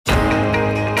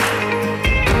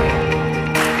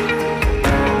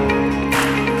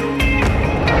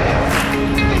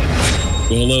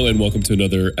Hello, and welcome to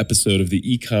another episode of the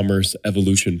eCommerce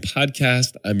Evolution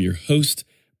Podcast. I'm your host,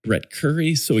 Brett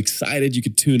Curry. So excited you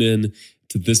could tune in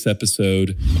to this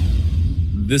episode.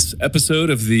 This episode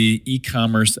of the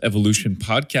eCommerce Evolution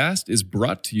Podcast is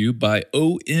brought to you by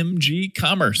OMG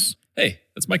Commerce. Hey,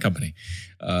 that's my company.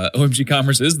 OMG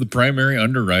Commerce is the primary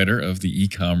underwriter of the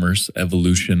eCommerce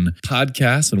Evolution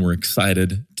Podcast, and we're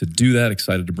excited to do that,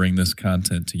 excited to bring this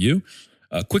content to you.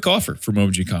 A quick offer from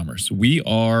OMG Commerce. We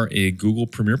are a Google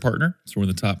Premier Partner, so we're in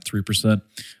the top 3%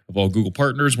 of all Google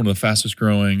partners, one of the fastest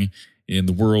growing in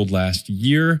the world last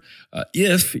year.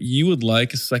 If you would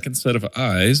like a second set of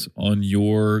eyes on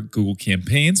your Google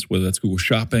campaigns, whether that's Google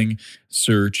Shopping,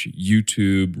 Search,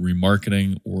 YouTube,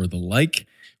 Remarketing, or the like,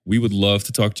 we would love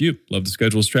to talk to you. Love to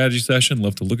schedule a strategy session,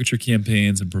 love to look at your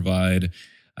campaigns and provide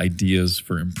ideas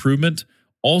for improvement.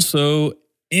 Also,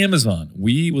 Amazon.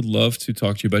 We would love to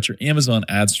talk to you about your Amazon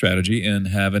ad strategy and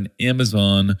have an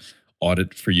Amazon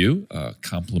audit for you,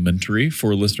 complimentary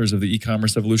for listeners of the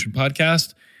eCommerce Evolution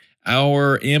Podcast.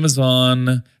 Our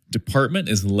Amazon department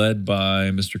is led by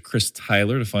Mr. Chris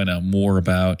Tyler. To find out more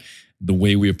about the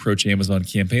way we approach Amazon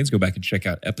campaigns, go back and check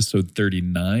out episode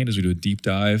 39 as we do a deep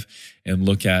dive and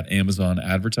look at Amazon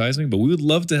advertising. But we would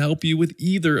love to help you with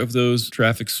either of those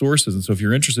traffic sources. And so if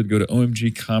you're interested, go to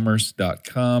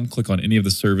omgcommerce.com, click on any of the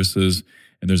services,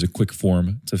 and there's a quick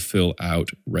form to fill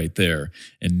out right there.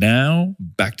 And now,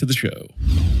 back to the show.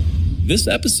 This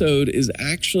episode is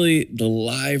actually the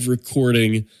live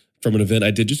recording from an event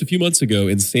I did just a few months ago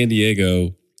in San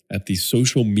Diego at the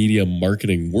Social Media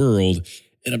Marketing World.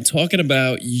 And I'm talking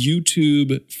about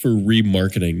YouTube for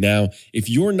remarketing. Now, if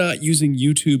you're not using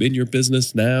YouTube in your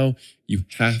business now, you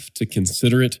have to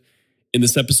consider it. In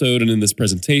this episode and in this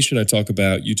presentation, I talk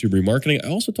about YouTube remarketing. I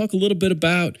also talk a little bit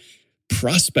about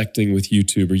prospecting with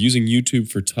YouTube or using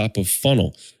YouTube for top of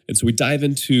funnel. And so we dive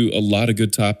into a lot of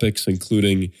good topics,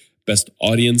 including best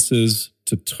audiences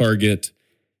to target,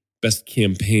 best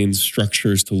campaign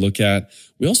structures to look at.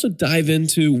 We also dive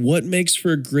into what makes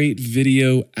for a great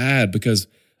video ad, because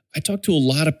I talk to a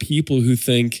lot of people who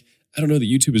think, I don't know that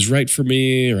YouTube is right for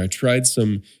me, or I tried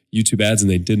some YouTube ads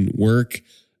and they didn't work.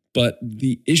 But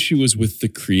the issue is with the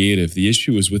creative. The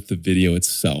issue is with the video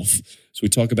itself. So we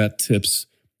talk about tips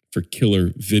for killer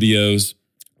videos.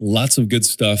 Lots of good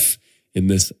stuff in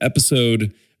this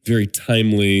episode. Very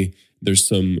timely. There's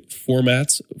some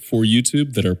formats for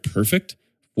YouTube that are perfect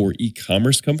for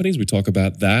e-commerce companies. We talk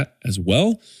about that as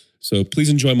well. So please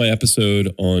enjoy my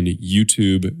episode on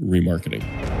YouTube remarketing.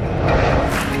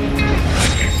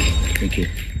 Thank you.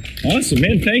 Awesome,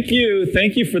 man. Thank you.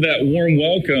 Thank you for that warm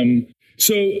welcome.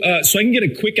 So I can get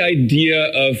a quick idea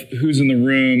of who's in the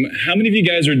room. How many of you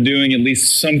guys are doing at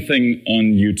least something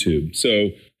on YouTube? So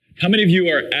how many of you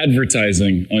are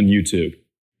advertising on YouTube?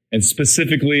 And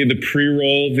specifically the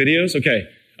pre-roll videos? Okay.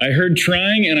 I heard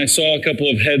trying and I saw a couple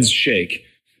of heads shake.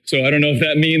 So I don't know if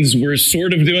that means we're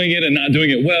sort of doing it and not doing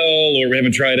it well, or we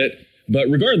haven't tried it. But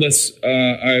regardless,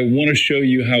 I want to show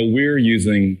you how we're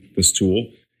using this tool.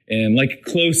 And like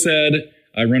Chloe said,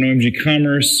 I run OMG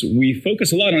Commerce. We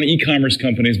focus a lot on e-commerce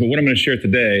companies, but what I'm going to share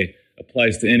today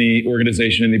applies to any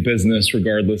organization, any business,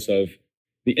 regardless of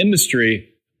the industry.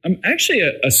 I'm actually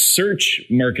a search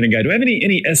marketing guy. Do I have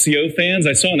any SEO fans?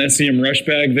 I saw an SEM rush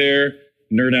bag there.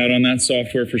 Nerd out on that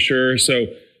software for sure. So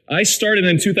I started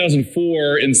in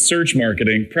 2004 in search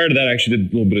marketing. Prior to that, I actually did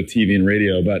a little bit of TV and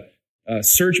radio, but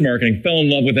search marketing, fell in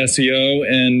love with SEO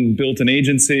and built an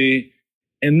agency.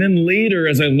 And then later,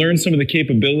 as I learned some of the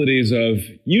capabilities of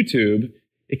YouTube,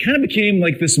 it kind of became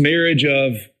like this marriage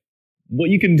of what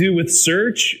you can do with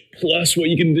search plus what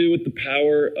you can do with the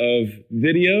power of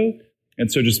video.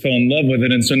 And so just fell in love with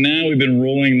it. And so now we've been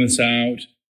rolling this out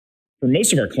for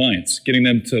most of our clients, getting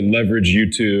them to leverage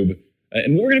YouTube.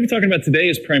 And what we're going to be talking about today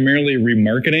is primarily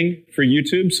remarketing for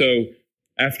YouTube. So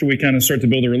after we kind of start to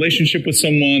build a relationship with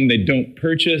someone, they don't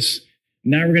purchase.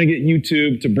 Now we're going to get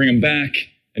YouTube to bring them back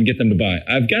and get them to buy.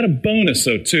 I've got a bonus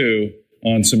though too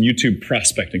on some YouTube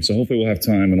prospecting. So hopefully we'll have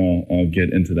time and I'll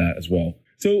get into that as well.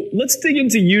 So let's dig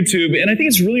into YouTube. And I think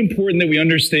it's really important that we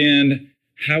understand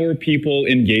how are people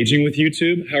engaging with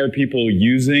YouTube? How are people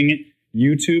using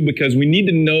YouTube? Because we need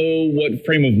to know what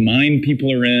frame of mind people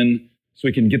are in, so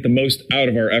we can get the most out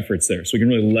of our efforts there, so we can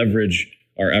really leverage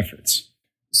our efforts.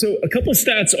 So a couple of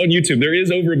stats on YouTube. There is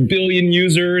over 1 billion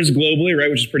users globally, right,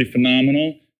 which is pretty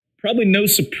phenomenal. Probably no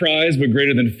surprise, but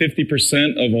greater than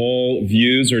 50% of all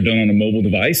views are done on a mobile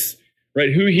device,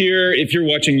 right? Who here, if you're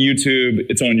watching YouTube,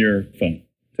 it's on your phone,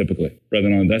 typically, rather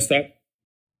than on a desktop?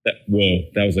 That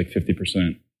was like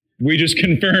 50%. We just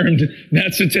confirmed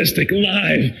that statistic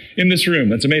live in this room.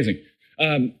 That's amazing.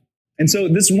 And And so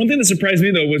this one thing that surprised me,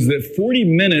 though, was that 40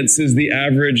 minutes is the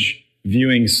average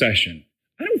viewing session.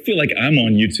 I don't feel like I'm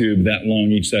on YouTube that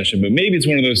long each session, but maybe it's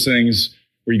one of those things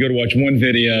where you go to watch one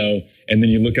video and then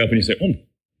you look up and you say, oh,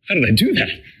 how did I do that?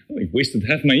 I wasted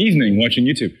half my evening watching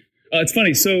YouTube. It's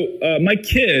funny. So my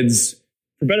kids,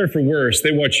 for better or for worse,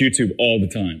 they watch YouTube all the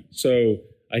time. So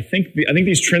I think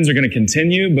these trends are going to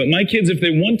continue, but my kids, if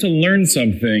they want to learn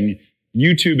something,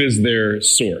 YouTube is their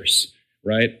source.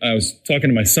 Right? I was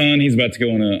talking to my son. He's about to go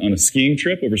on a skiing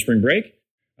trip over spring break.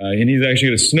 And he's actually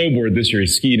going to snowboard this year. He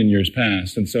skied in years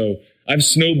past. And so I've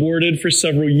snowboarded for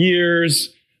several years.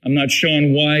 I'm not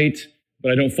Shaun White,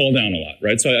 but I don't fall down a lot,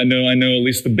 right? So I know at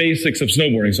least the basics of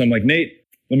snowboarding. So I'm like, Nate,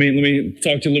 let me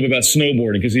talk to you a little bit about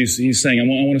snowboarding, because he's saying I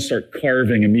want to start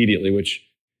carving immediately, which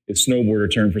is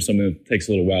snowboarder term for something that takes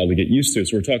a little while to get used to.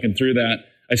 So we're talking through that.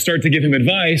 I start to give him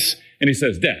advice, and he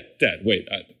says, Dad, wait,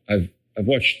 I've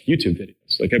watched YouTube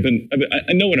videos. Like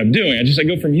I know what I'm doing. I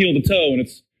go from heel to toe and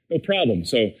it's no problem.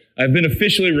 So I've been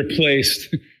officially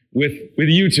replaced with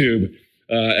YouTube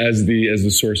as the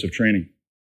source of training.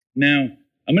 Now,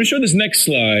 I'm going to show this next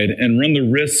slide and run the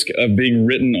risk of being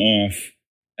written off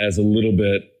as a little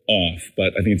bit off,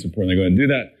 but I think it's important to go ahead and do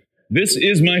that. This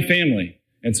is my family.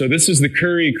 And so this is the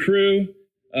Curry crew.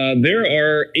 There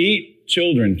are 8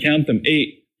 children. Count them,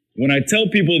 8. When I tell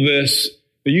people this,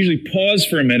 they usually pause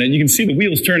for a minute. You can see the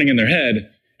wheels turning in their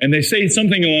head, and they say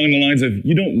something along the lines of,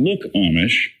 you don't look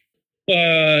Amish,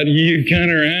 but you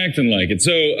kind of are acting like it.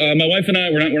 So my wife and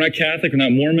I, we're not Catholic, we're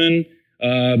not Mormon,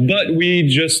 but we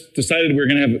just decided we were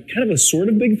going to have kind of a sort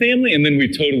of big family, and then we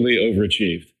totally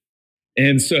overachieved.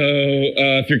 And so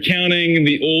if you're counting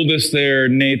the oldest there,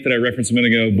 Nate, that I referenced a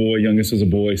minute ago, boy, youngest is a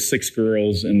boy, 6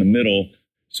 girls in the middle.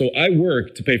 So I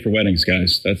work to pay for weddings,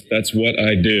 guys. That's what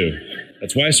I do.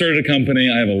 That's why I started a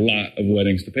company. I have a lot of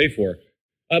weddings to pay for.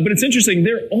 But it's interesting.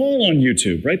 They're all on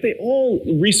YouTube, right? They all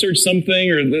research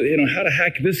something, or how to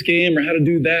hack this game or how to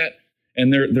do that.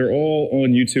 And they're all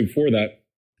on YouTube for that.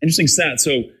 Interesting stat.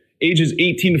 So ages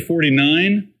 18 to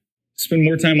 49 spend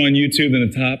more time on YouTube than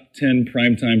the top 10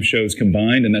 primetime shows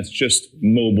combined. And that's just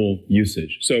mobile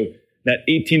usage. So that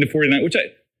 18 to 49,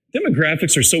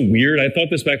 demographics are so weird. I thought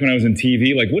this back when I was in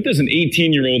TV. Like, what does an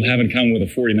 18-year-old have in common with a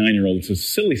 49-year-old? It's a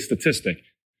silly statistic.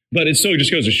 But it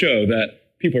just goes to show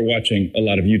that people are watching a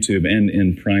lot of YouTube and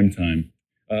in prime time.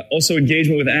 Also,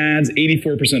 engagement with ads,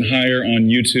 84% higher on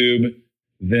YouTube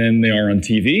than they are on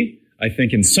TV. I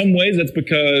think in some ways that's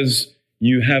because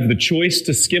you have the choice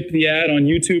to skip the ad on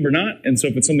YouTube or not. And so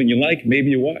if it's something you like, maybe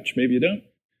you watch, maybe you don't.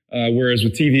 Whereas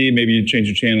with TV, maybe you change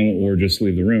your channel or just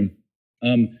leave the room.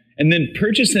 And then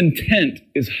purchase intent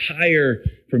is higher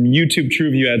from YouTube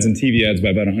TrueView ads and TV ads by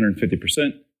about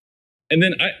 150%. And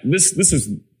then this is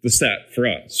the stat for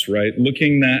us, right?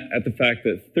 Looking at the fact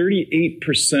that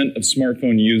 38% of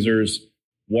smartphone users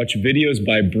watch videos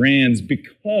by brands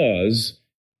because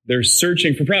they're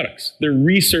searching for products. They're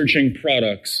researching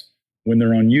products when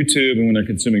they're on YouTube and when they're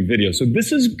consuming video. So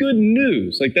this is good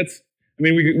news. Like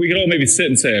we could all maybe sit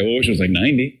and say, I wish it was like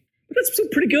 90. But that's still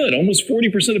pretty good. Almost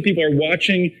 40% of people are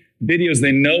watching videos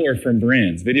they know are from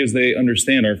brands. Videos they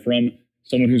understand are from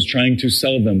someone who's trying to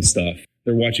sell them stuff.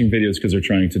 They're watching videos because they're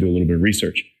trying to do a little bit of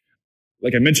research.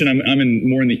 Like I mentioned, I'm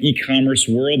more in the e-commerce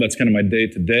world. That's kind of my day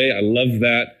to day. I love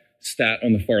that stat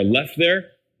on the far left there.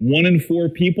 1 in 4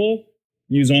 people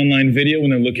use online video when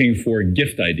they're looking for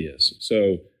gift ideas.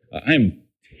 So I am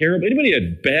terrible. Anybody a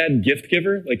bad gift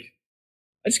giver? Like,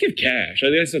 I just give cash. I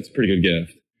guess that's a pretty good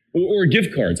gift. Or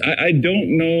gift cards. I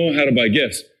don't know how to buy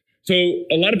gifts. So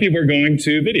a lot of people are going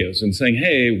to videos and saying,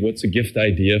 hey, what's a gift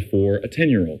idea for a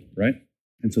 10-year-old, right?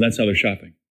 And so that's how they're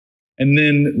shopping. And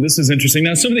then this is interesting.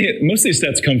 Now, most of these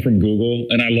stats come from Google,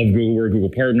 and I love Google. We're a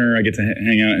Google partner. I get to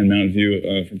hang out in Mountain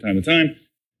View from time to time.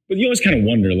 But you always kind of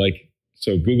wonder,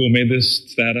 so Google made this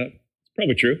stat up? It's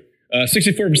probably true.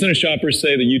 64% of shoppers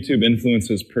say that YouTube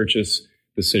influences purchase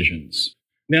decisions.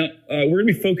 Now, we're going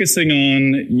to be focusing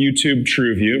on YouTube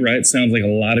TrueView, right? It sounds like a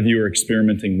lot of you are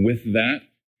experimenting with that.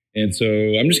 And so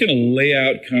I'm just going to lay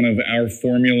out kind of our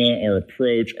formula, our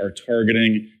approach, our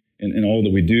targeting, and all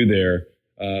that we do there.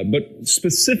 But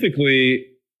specifically,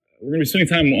 we're going to be spending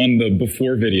time on the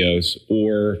before videos,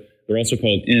 or they're also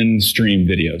called in-stream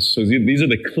videos. So these are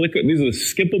the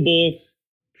skippable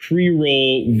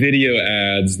pre-roll video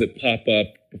ads that pop up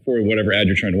before whatever ad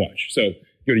you're trying to watch. So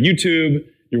you go to YouTube,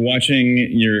 you're watching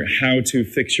your how to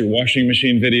fix your washing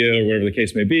machine video, or whatever the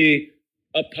case may be.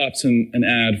 Up pops an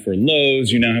ad for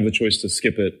Lowe's. You now have the choice to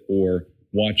skip it or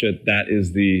watch it. That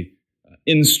is the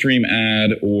in-stream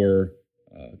ad or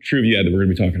TrueView ad that we're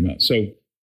going to be talking about. So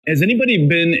has anybody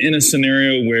been in a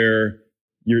scenario where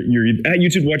you're at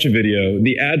YouTube, watch a video,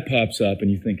 the ad pops up,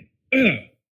 and you think, ugh,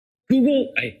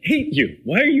 Google, I hate you.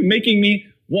 Why are you making me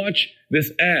watch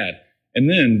this ad? And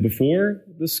then before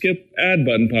the skip ad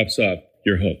button pops up,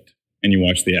 you're hooked and you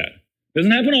watch the ad.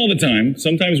 Doesn't happen all the time.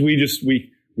 Sometimes we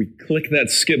click that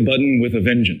skip button with a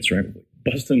vengeance, right?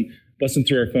 Busting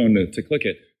through our phone to click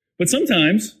it. But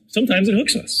sometimes it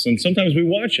hooks us, and sometimes we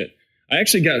watch it. I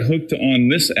actually got hooked on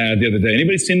this ad the other day.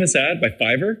 Anybody seen this ad by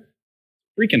Fiverr?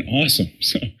 Freaking awesome.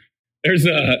 So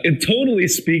it totally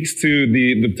speaks to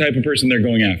the type of person they're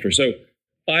going after. So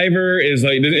Fiverr is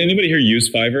like, does anybody here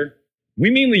use Fiverr? We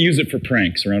mainly use it for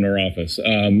pranks around our office.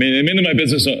 I'm into my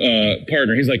business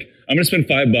partner. He's like, I'm going to spend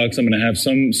 $5. I'm going to have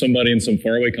somebody in some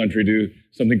faraway country do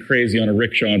something crazy on a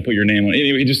rickshaw and put your name on it.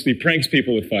 Anyway, he pranks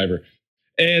people with Fiverr.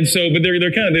 And so, but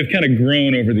they've kind of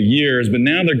grown over the years, but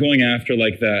now they're going after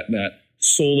like that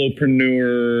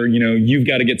solopreneur, you've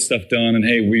got to get stuff done. And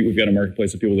hey, we've got a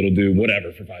marketplace of people that'll do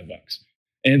whatever for $5.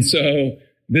 And so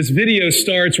this video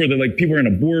starts where they're like, people are in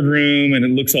a boardroom and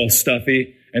it looks all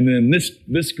stuffy. And then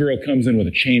this girl comes in with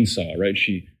a chainsaw, right?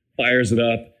 She fires it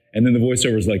up. And then the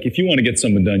voiceover is like, if you want to get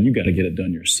something done, you got to get it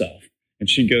done yourself. And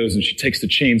she goes and she takes the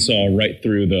chainsaw right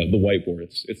through the whiteboard.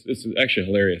 It's actually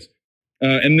hilarious.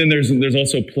 And then there's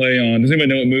also a play on. Does anybody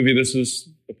know what movie this is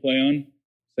a play on?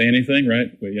 Say anything, right?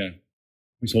 But yeah,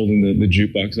 he's holding the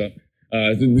jukebox up.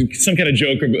 Some kind of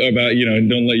joke about,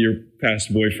 don't let your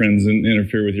past boyfriends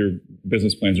interfere with your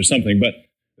business plans or something. But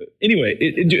anyway,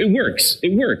 it works.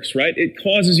 It works, right? It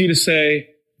causes you to say,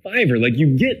 Fiverr, like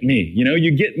you get me,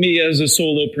 you get me as a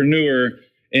solopreneur,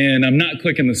 and I'm not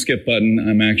clicking the skip button.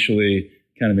 I'm actually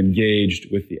kind of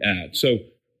engaged with the ad. So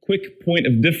quick point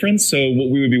of difference. So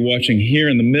what we would be watching here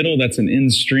in the middle, that's an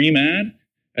in-stream ad.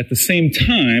 At the same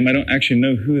time, I don't actually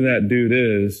know who that dude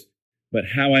is, but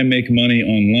How I Make Money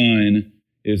Online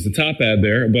is the top ad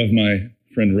there above my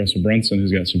friend Russell Brunson,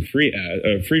 who's got some free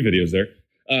videos there.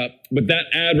 But that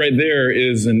ad right there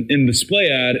is an in-display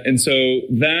ad. And so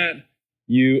that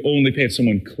you only pay if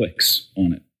someone clicks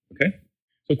on it, okay?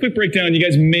 So quick breakdown, you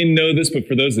guys may know this, but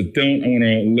for those that don't, I want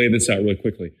to lay this out really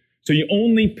quickly. So you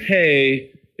only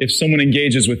pay if someone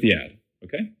engages with the ad,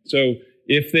 okay? So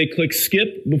if they click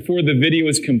skip before the video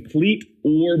is complete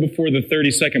or before the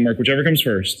 30-second mark, whichever comes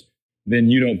first, then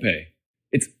you don't pay.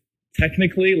 It's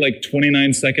technically like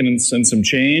 29 seconds and some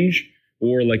change,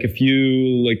 or like a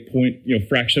few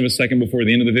fraction of a second before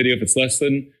the end of the video if it's less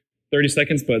than 30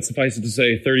 seconds, but suffice it to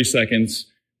say 30 seconds,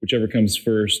 whichever comes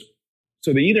first.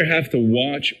 So they either have to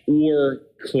watch or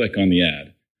click on the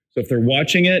ad. So if they're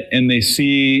watching it and they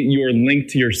see your link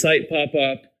to your site pop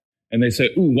up and they say,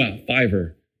 ooh, wow,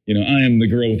 Fiverr, I am the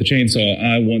girl with the chainsaw.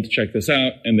 I want to check this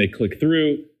out. And they click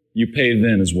through, you pay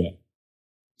then as well.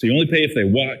 So you only pay if they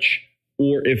watch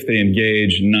or if they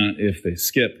engage, not if they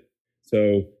skip.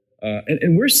 So,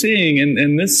 and we're seeing,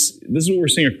 and this is what we're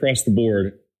seeing across the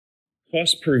board,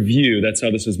 cost per view, that's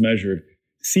how this is measured,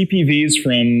 CPVs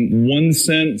from 1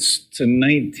 cent to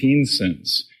 19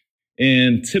 cents.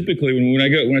 And typically when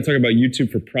I talk about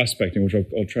YouTube for prospecting, which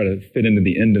I'll try to fit into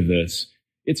the end of this,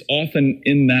 it's often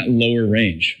in that lower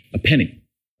range, a penny,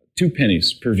 2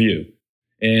 pennies per view.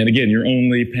 And again, you're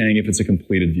only paying if it's a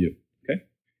completed view, okay?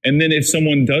 And then if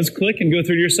someone does click and go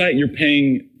through to your site, you're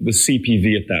paying the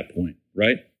CPV at that point,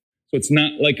 right? So it's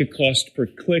not like a cost per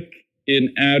click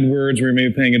in AdWords where you may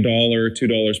be paying $1 or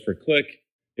 $2 per click.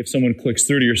 If someone clicks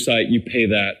through to your site, you pay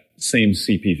that same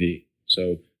CPV.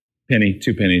 So penny,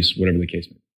 2 pennies, whatever the case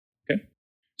may be. Okay.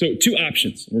 So 2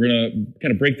 options. We're going to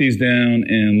kind of break these down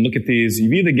and look at these.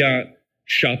 You've either got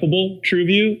shoppable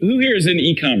TrueView. Who here is in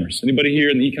e-commerce? Anybody here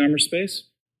in the e-commerce space?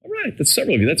 All right. That's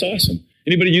several of you. That's awesome.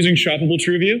 Anybody using shoppable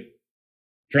TrueView?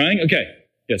 Trying? Okay.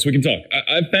 Yes, we can talk.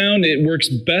 I've found it works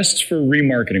best for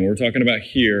remarketing. What we're talking about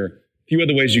here, a few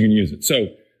other ways you can use it. So,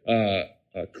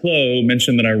 Chloe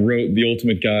mentioned that I wrote the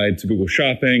ultimate guide to Google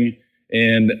Shopping.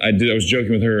 And I was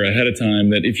joking with her ahead of time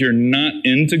that if you're not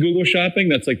into Google Shopping,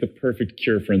 that's like the perfect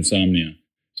cure for insomnia.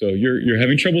 So you're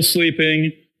having trouble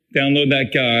sleeping, download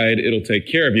that guide. It'll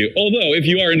take care of you. Although if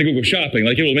you are into Google Shopping,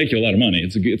 like it will make you a lot of money.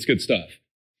 It's good stuff.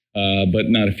 But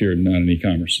not if you're not in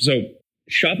e-commerce. So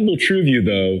shoppable TrueView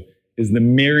though is the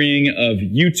marrying of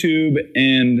YouTube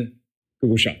and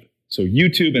Google Shopping. So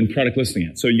YouTube and product listing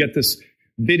ads. So you got this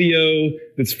video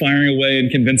that's firing away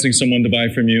and convincing someone to buy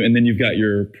from you. And then you've got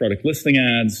your product listing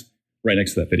ads right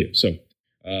next to that video. So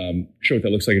show what that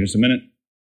looks like in just a minute.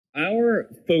 Our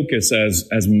focus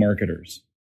as marketers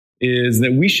is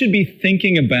that we should be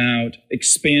thinking about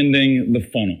expanding the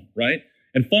funnel, right?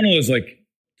 And funnel is like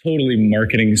totally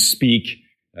marketing speak.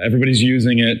 Everybody's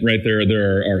using it, right?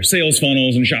 There are sales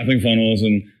funnels and shopping funnels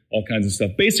and all kinds of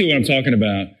stuff. Basically what I'm talking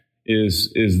about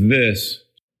is this.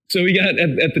 So we got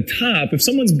at the top, if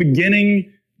someone's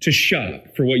beginning to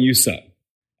shop for what you sell.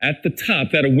 At the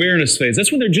top, that awareness phase,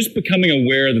 that's when they're just becoming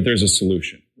aware that there's a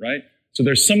solution, right? So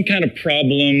there's some kind of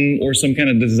problem or some kind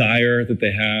of desire that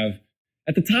they have.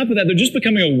 At the top of that, they're just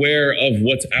becoming aware of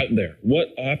what's out there. What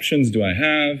options do I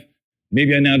have?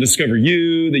 Maybe I now discover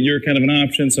you, that you're kind of an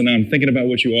option, so now I'm thinking about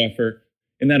what you offer.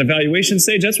 In that evaluation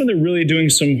stage, that's when they're really doing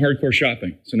some hardcore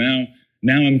shopping. So now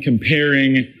I'm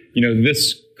comparing,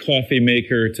 this coffee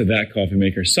maker to that coffee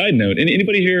maker. Side note,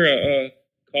 anybody here a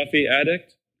coffee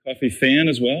addict, coffee fan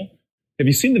as well? Have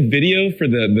you seen the video for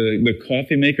the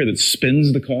coffee maker that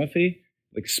spins the coffee?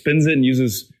 Like spins it and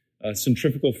uses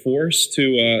centrifugal force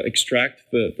to extract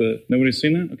the... Nobody's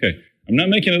seen that? Okay. I'm not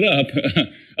making it up,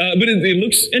 but it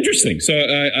looks interesting. So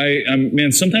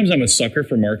sometimes I'm a sucker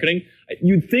for marketing.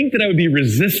 You'd think that I would be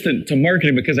resistant to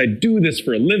marketing because I do this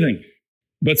for a living.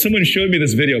 But someone showed me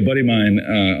this video, a buddy of mine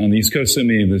on the East Coast sent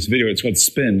me this video. It's called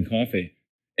Spin Coffee.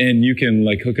 And you can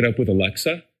hook it up with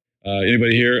Alexa.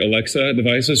 Anybody here, Alexa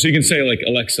devices? So you can say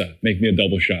Alexa, make me a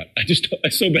double shot. I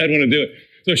so bad want to do it.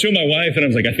 So I showed my wife and I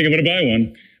was like, I think I'm going to buy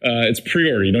one. It's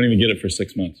pre-order. You don't even get it for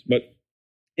 6 months. But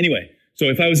anyway, so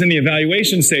if I was in the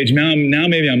evaluation stage, now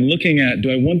maybe I'm looking at,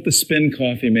 do I want the Spin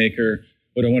coffee maker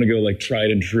or do I want to go tried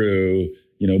and true,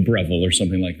 Breville or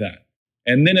something like that?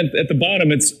 And then at the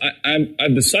bottom,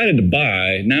 I've decided to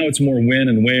buy. Now it's more when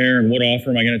and where and what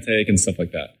offer am I going to take and stuff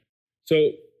like that.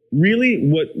 So really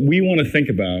what we want to think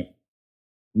about,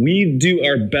 we do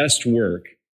our best work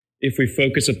if we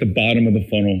focus at the bottom of the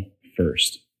funnel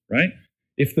first, right?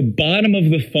 If the bottom of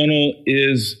the funnel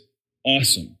is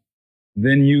awesome,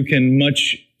 then you can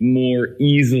much more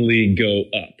easily go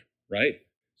up, right?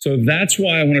 So that's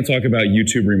why I want to talk about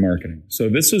YouTube remarketing. So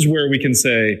this is where we can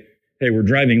say, hey, we're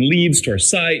driving leads to our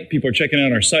site. People are checking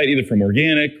out our site either from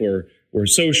organic or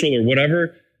social or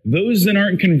whatever. Those that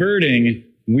aren't converting,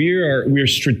 we're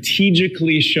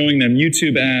strategically showing them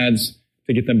YouTube ads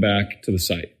to get them back to the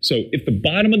site. So if the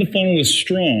bottom of the funnel is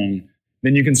strong,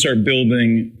 then you can start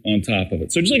building on top of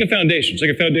it. So just like a foundation. It's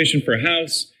like a foundation for a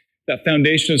house. That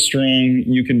foundation is strong,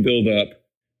 you can build up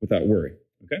without worry,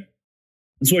 okay?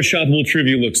 That's what shoppable true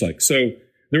view looks like. So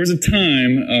there was a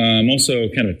time, I'm also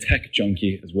kind of a tech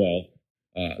junkie as well.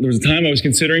 There was a time I was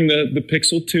considering the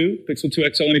Pixel 2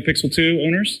 XL. Any Pixel 2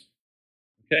 owners?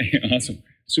 Okay, awesome.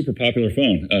 Super popular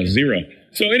phone, 0.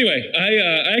 So anyway,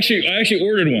 I actually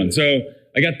ordered one. So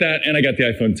I got that and I got the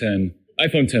iPhone 10.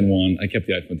 iPhone 10 won. I kept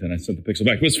the iPhone 10. I sent the Pixel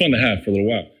back. It was fun to have for a little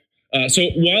while. So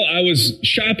while I was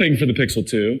shopping for the Pixel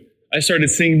 2, I started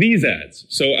seeing these ads.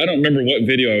 So I don't remember what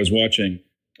video I was watching.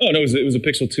 Oh, no, it was a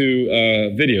Pixel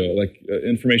 2 video,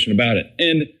 information about it.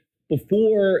 And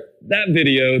before that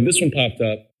video, this one popped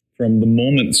up from the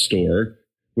Moment store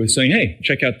with saying, hey,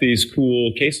 check out these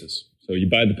cool cases. So you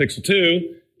buy the Pixel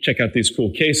 2, check out these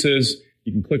cool cases.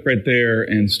 You can click right there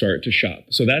and start to shop.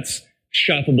 So that's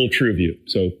shoppable true view.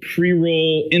 So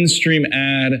pre-roll, in-stream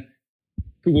ad,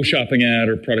 Google shopping ad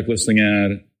or product listing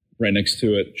ad, right next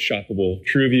to it, shoppable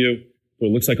true view. So it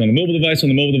looks like on the mobile device. On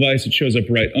the mobile device, it shows up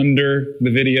right under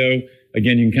the video.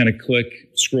 Again, you can kind of click,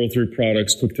 scroll through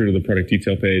products, click through to the product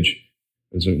detail page.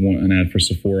 There's an ad for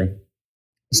Sephora.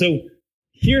 So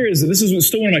this is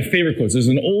still one of my favorite quotes. There's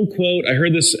an old quote. I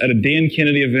heard this at a Dan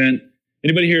Kennedy event.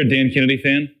 Anybody here a Dan Kennedy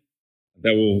fan?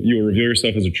 You will reveal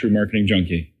yourself as a true marketing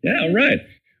junkie. Yeah, all right.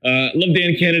 Love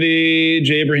Dan Kennedy,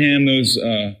 Jay Abraham, those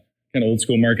kind of old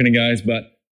school marketing guys.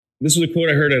 But this was a quote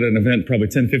I heard at an event probably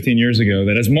 10, 15 years ago,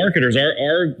 that as marketers,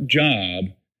 our job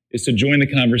is to join the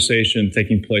conversation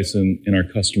taking place in our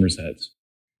customers' heads.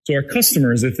 So our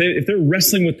customers, if they're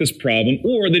wrestling with this problem,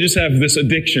 or they just have this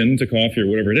addiction to coffee or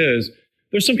whatever it is,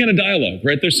 there's some kind of dialogue,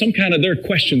 right? There are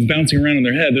questions bouncing around in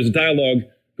their head. There's a dialogue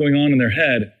going on in their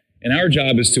head. And our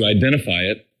job is to identify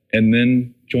it and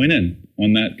then join in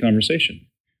on that conversation.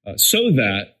 So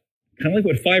that, kind of like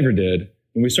what Fiverr did,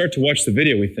 when we start to watch the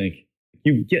video, we think,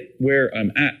 you get where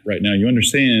I'm at right now. You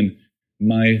understand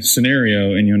my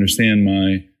scenario and you understand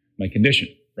my condition,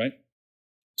 right?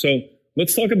 So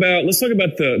let's talk about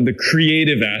the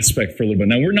creative aspect for a little bit.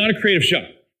 Now, we're not a creative shop.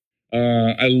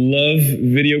 I love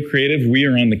video creative. We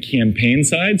are on the campaign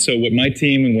side. So what my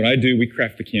team and what I do, we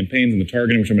craft the campaigns and the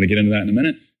targeting, which I'm going to get into that in a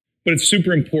minute. But it's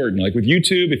super important. Like with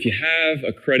YouTube, if you have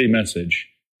a cruddy message,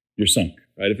 you're sunk,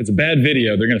 right? If it's a bad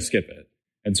video, they're going to skip it.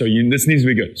 And so this needs to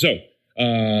be good. So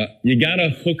you got to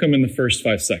hook them in the first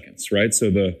 5 seconds, right?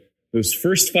 So those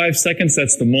first 5 seconds,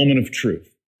 that's the moment of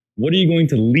truth. What are you going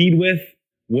to lead with?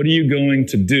 What are you going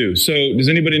to do? So does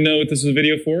anybody know what this is a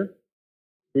video for?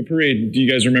 Poopery, do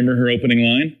you guys remember her opening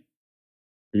line?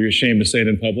 Are you ashamed to say it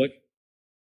in public?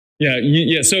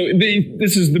 Yeah. So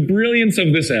this is the brilliance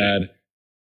of this ad.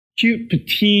 cute,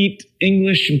 petite,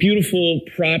 English, beautiful,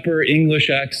 proper English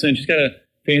accent. She's got a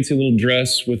fancy little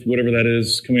dress with whatever that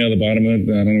is coming out of the bottom of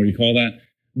it. I don't know what you call that.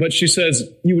 But she says,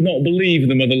 you would not believe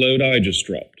the mother load I just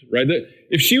dropped, right?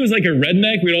 If she was like a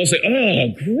redneck, we'd all say,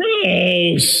 oh,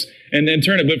 gross, and then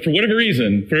turn it. But for whatever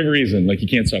reason, like you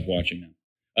can't stop watching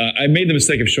now. I made the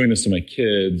mistake of showing this to my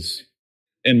kids,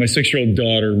 and my 6-year-old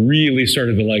daughter really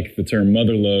started to like the term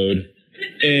mother load.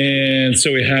 And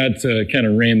so we had to kind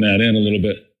of rein that in a little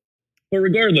bit. But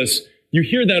regardless, you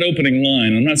hear that opening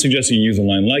line. I'm not suggesting you use a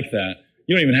line like that.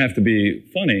 You don't even have to be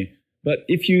funny. But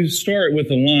if you start with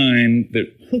a line that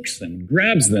hooks them,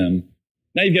 grabs them,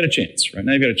 now you've got a chance, right?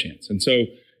 Now you've got a chance. And so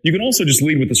you can also just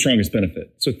lead with the strongest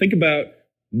benefit. So think about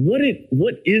what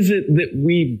is it that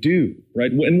we do,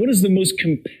 right? And what is the most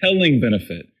compelling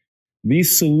benefit? The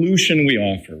solution we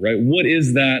offer, right? What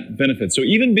is that benefit? So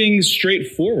even being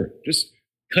straightforward, just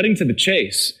cutting to the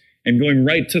chase and going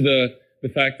right to the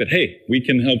fact that, hey, we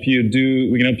can help you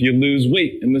lose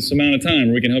weight in this amount of time,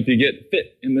 or we can help you get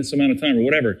fit in this amount of time, or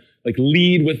whatever. Like,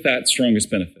 lead with that strongest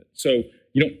benefit. So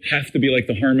you don't have to be like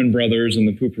the Harmon brothers in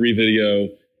the Poopery video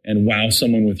and wow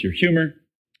someone with your humor,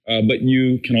 but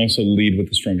you can also lead with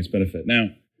the strongest benefit. Now,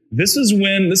 this is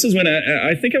when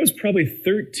I think I was probably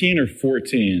 13 or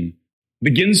 14.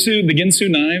 The Ginsu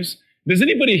knives. Does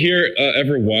anybody here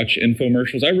ever watch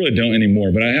infomercials? I really don't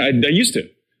anymore, but I used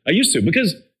to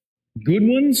because good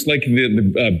ones like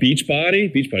the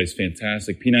Beachbody. Beachbody's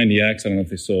fantastic. P90X. I don't know if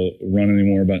they still run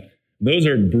anymore, but those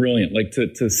are brilliant. Like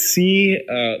to see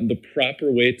the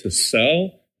proper way to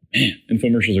sell, man,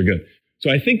 infomercials are good. So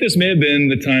I think this may have been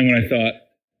the time when I thought,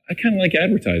 I kind of like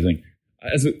advertising.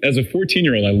 As a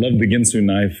 14-year-old, I loved the Ginsu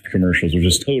knife commercials, which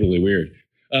is totally weird.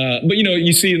 But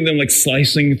you see them like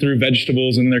slicing through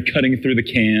vegetables and they're cutting through the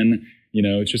can.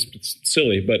 It's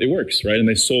silly, but it works, right? And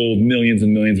they sold millions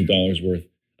and millions of dollars worth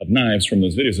of knives from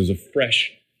those videos. It was a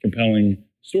fresh, compelling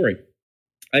story.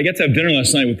 I got to have dinner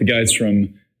last night with the guys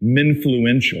from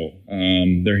Minfluential.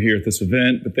 They're here at this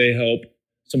event, but they help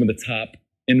some of the top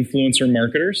influencer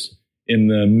marketers in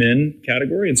the Min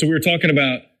category. And so we were talking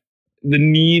about the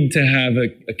need to have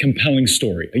a compelling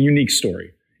story, a unique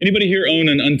story. Anybody here own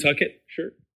an Untuck It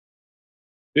shirt?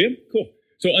 Do you? Cool.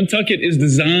 So Untuck It is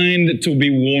designed to be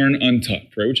worn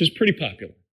untucked, right? Which is pretty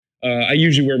popular. I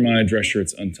usually wear my dress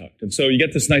shirts untucked. And so you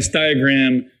get this nice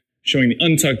diagram showing the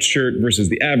untucked shirt versus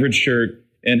the average shirt.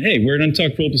 And hey, wear it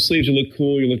untucked, roll up the sleeves, you look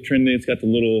cool, you look trendy. It's got the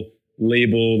little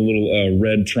label, the little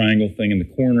red triangle thing in the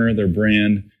corner, their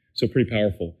brand. So pretty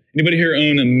powerful. Anybody here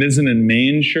own a Mizzen and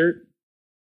Main shirt?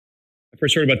 I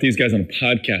first heard about these guys on a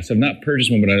podcast. I've not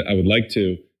purchased one, but I would like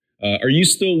to. Are you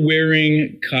still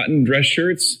wearing cotton dress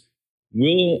shirts?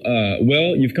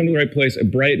 Well, you've come to the right place. A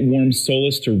bright, warm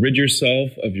solace to rid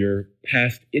yourself of your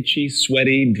past itchy,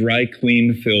 sweaty, dry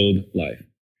clean-filled life.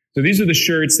 So these are the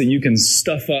shirts that you can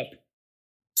stuff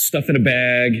in a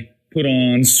bag, put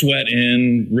on, sweat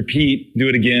in, repeat, do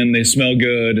it again. They smell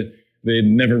good. They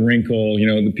never wrinkle.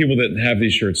 The people that have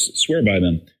these shirts swear by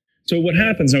them. So what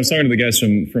happens, and I was talking to the guys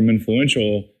from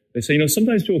Influential, they say,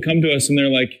 sometimes people come to us and they're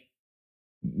like,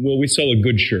 well, we sell a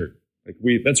good shirt. Like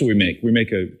that's what we make.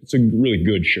 It's a really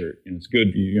good shirt. It's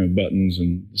good, buttons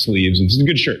and sleeves, and it's a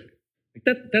good shirt.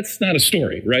 Like that's not a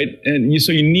story, right? And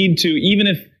so you need to, even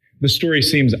if the story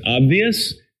seems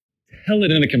obvious, tell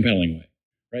it in a compelling way,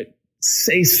 right?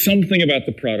 Say something about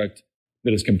the product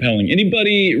that is compelling.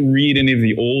 Anybody read any of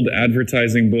the old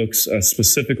advertising books,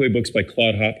 specifically books by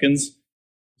Claude Hopkins?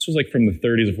 This was like from the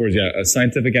 30s or 40s. Yeah,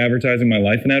 Scientific Advertising, My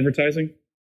Life in Advertising.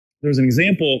 There was an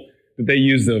example that they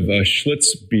used of Schlitz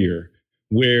beer,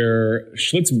 where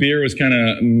Schlitz beer was kind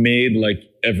of made like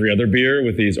every other beer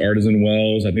with these artisan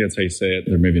wells. I think that's how you say it.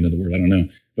 There may be another word, I don't know.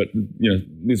 But,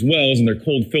 these wells, and they're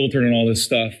cold filtered and all this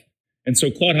stuff. And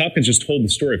so Claude Hopkins just told the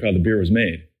story of how the beer was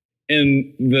made.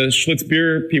 And the Schlitz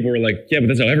beer people were like, yeah, but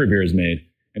that's how every beer is made.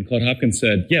 And Claude Hopkins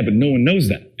said, yeah, but no one knows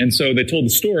that. And so they told the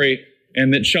story,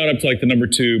 and it shot up to like the number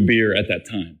 2 beer at that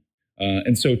time.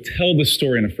 And so tell the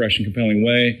story in a fresh and compelling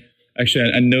way.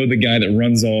 Actually, I know the guy that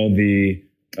runs all the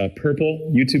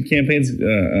Purple YouTube campaigns.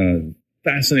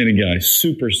 Fascinating guy,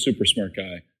 super, super smart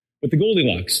guy. But the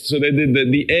Goldilocks, so they did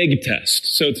the egg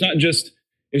test. So it's not just,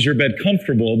 is your bed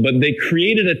comfortable, but they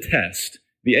created a test,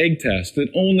 the egg test, that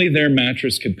only their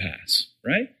mattress could pass,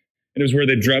 right? It was where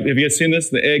they dropped, have you guys seen this?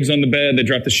 The eggs on the bed, they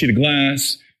dropped a sheet of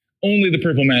glass. Only the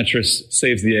Purple mattress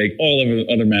saves the egg. All of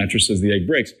the other mattresses, the egg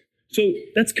breaks. So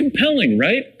that's compelling,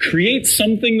 right? Create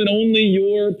something that only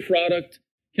your product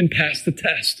can pass the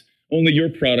test. Only your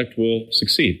product will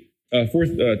succeed.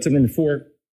 Tip number 4,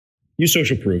 use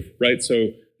social proof, right?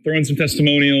 So throw in some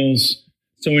testimonials,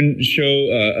 someone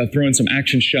throw in some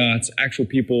action shots, actual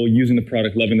people using the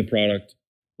product, loving the product,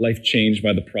 life changed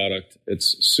by the product.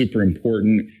 It's super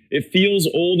important. It feels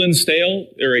old and stale,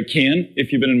 or it can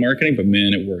if you've been in marketing, but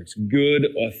man, it works. Good,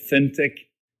 authentic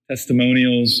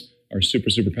testimonials are super,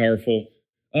 super powerful.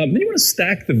 Then you want to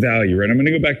stack the value, right? I'm going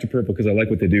to go back to purple because I like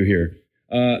what they do here.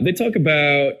 They talk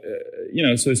about,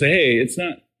 so they say, hey, it's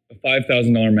not a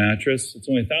 $5,000 mattress. It's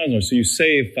only $1,000. So you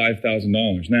save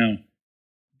 $5,000. Now,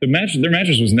 their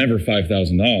mattress was never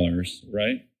 $5,000,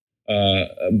 right?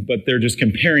 But they're just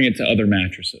comparing it to other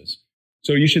mattresses.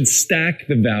 So you should stack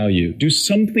the value. Do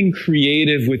something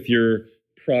creative with your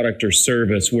product or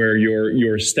service where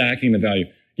you're stacking the value.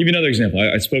 Give you another example.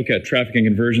 I spoke at Traffic and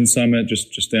Conversion Summit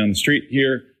just down the street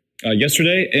here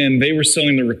yesterday, and they were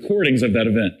selling the recordings of that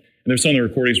event. And they're selling the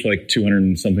recordings for like $200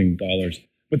 and something.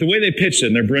 But the way they pitched it,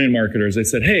 and they're brilliant marketers, they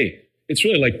said, hey, it's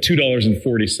really like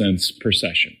 $2.40 per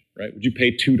session, right? Would you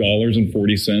pay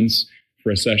 $2.40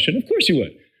 for a session? Of course you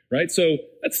would, right? So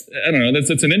that's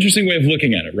an interesting way of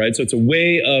looking at it, right? So it's a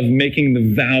way of making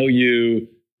the value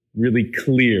really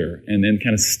clear and then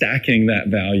kind of stacking that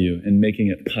value and making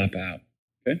it pop out.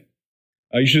 Okay.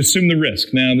 You should assume the risk.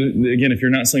 Now, again, if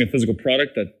you're not selling a physical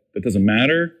product, that doesn't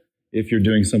matter. If you're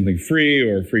doing something free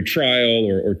or a free trial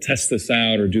or test this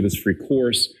out or do this free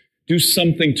course, do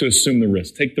something to assume the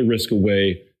risk. Take the risk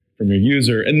away from your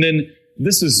user. And then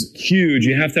this is huge.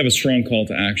 You have to have a strong call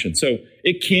to action. So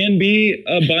it can be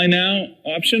a buy now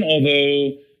option,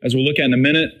 although as we'll look at in a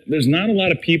minute, there's not a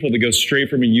lot of people that go straight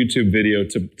from a YouTube video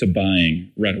to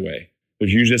buying right away.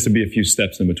 There's usually has to be a few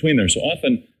steps in between there. So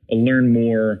often a learn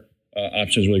more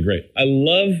option is really great. I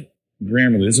love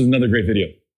Grammarly. This is another great video.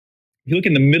 If you look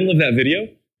in the middle of that video,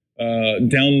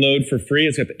 download for free,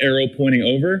 it's got the arrow pointing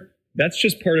over. That's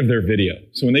just part of their video.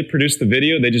 So when they produce the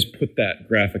video, they just put that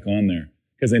graphic on there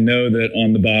because they know that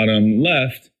on the bottom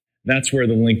left, that's where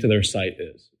the link to their site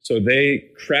is. So they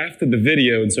crafted the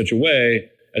video in such a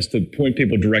way as to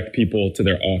direct people to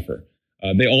their offer.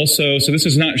 So this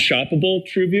is not shoppable,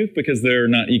 TrueView, because they're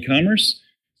not e-commerce.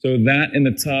 So that in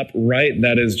the top right,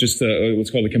 that is just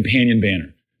what's called a companion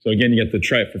banner. So again, you get to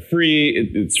try it for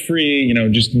free. It's free,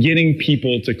 just getting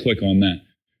people to click on that.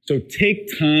 So take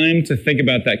time to think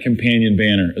about that companion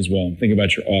banner as well and think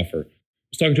about your offer. I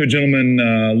was talking to a gentleman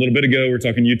a little bit ago. We're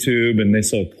talking YouTube, and they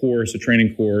sell a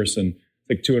training course, and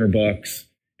it's like $200.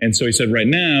 And so he said right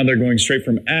now they're going straight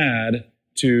from ad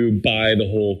to buy the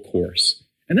whole course.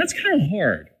 And that's kind of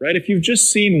hard, right? If you've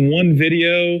just seen one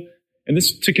video, and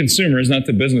this to consumers, not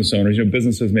to business owners,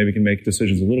 businesses maybe can make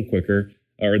decisions a little quicker,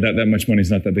 or that much money is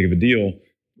not that big of a deal.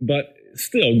 But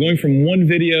still, going from one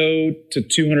video to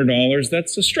 $200,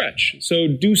 that's a stretch. So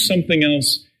do something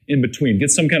else in between. Get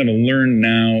some kind of a learn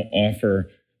now offer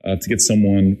to get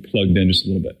someone plugged in just a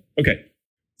little bit. Okay,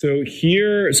 so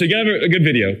you got a good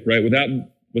video, right?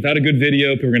 Without a good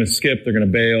video, people are going to skip, they're going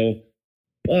to bail.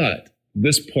 But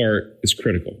this part is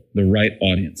critical, the right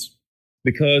audience.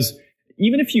 Because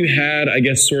even if you had, I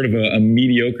guess, sort of a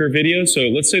mediocre video, so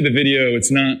let's say the video, it's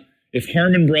not, if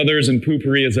Harmon Brothers and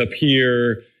Poopery is up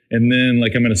here, and then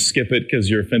like I'm going to skip it because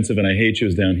you're offensive and I hate you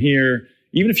is down here.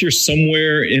 Even if you're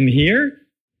somewhere in here,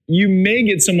 you may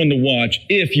get someone to watch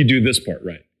if you do this part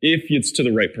right, if it's to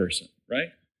the right person,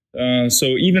 right? So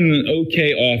even an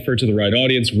okay offer to the right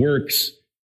audience works.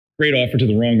 Great offer to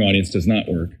the wrong audience does not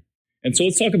work. And so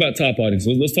let's talk about top audience.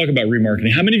 Let's talk about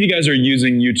remarketing. How many of you guys are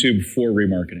using YouTube for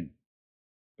remarketing?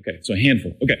 Okay, so a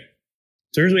handful. Okay,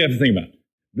 so here's what you have to think about.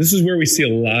 This is where we see a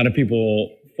lot of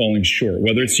people falling short,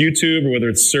 whether it's YouTube or whether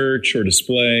it's search or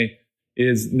display,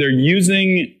 is they're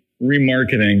using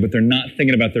remarketing, but they're not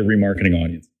thinking about their remarketing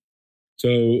audience.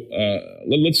 So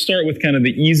let's start with kind of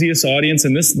the easiest audience,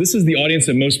 and this is the audience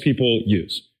that most people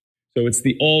use. So it's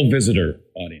the all visitor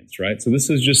audience, right? So this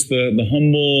is just the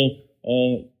humble,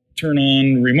 all turn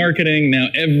on remarketing. Now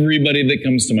everybody that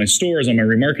comes to my store is on my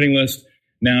remarketing list.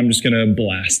 Now I'm just going to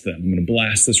blast them. I'm going to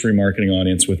blast this remarketing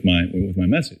audience with my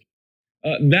message.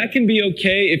 That can be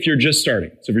okay if you're just starting.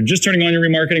 So if you're just turning on your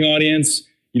remarketing audience,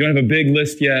 you don't have a big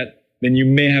list yet, then you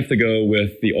may have to go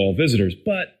with the all visitors.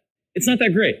 But it's not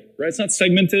that great, right? It's not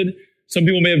segmented. Some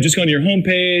people may have just gone to your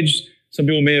homepage. Some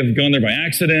people may have gone there by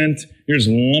accident. You're just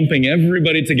lumping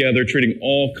everybody together, treating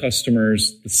all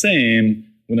customers the same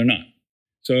when they're not.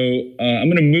 So I'm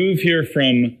going to move here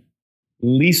from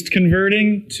least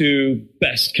converting to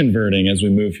best converting as we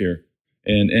move here.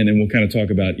 And we'll kind of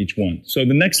talk about each one. So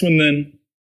the next one then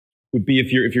would be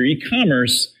if you're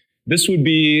e-commerce, this would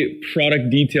be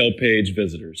product detail page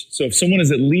visitors. So if someone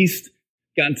has at least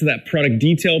gotten to that product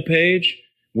detail page,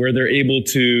 where they're able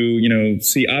to,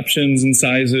 see options and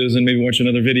sizes and maybe watch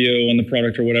another video on the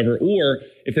product or whatever. Or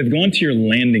if they've gone to your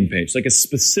landing page, like a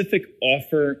specific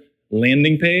offer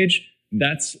landing page,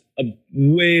 that's a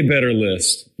way better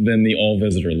list than the all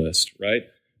visitor list, right?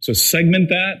 So segment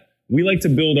that. We like to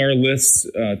build our lists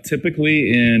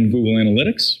typically in Google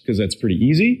Analytics because that's pretty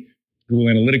easy. Google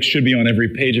Analytics should be on every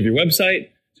page of your website.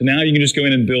 So now you can just go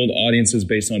in and build audiences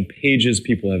based on pages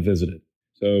people have visited.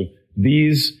 So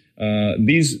these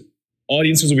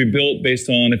audiences will be built based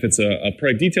on if it's a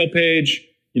product detail page,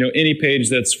 any page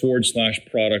that's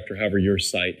 /product or however your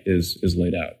site is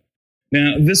laid out.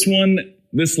 Now, this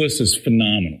list is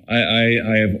phenomenal.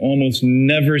 I have almost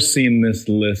never seen this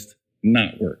list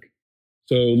not work.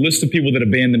 So list of people that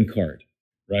abandoned cart,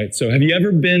 right? So have you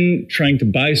ever been trying to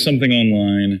buy something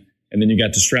online and then you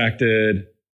got distracted,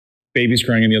 baby's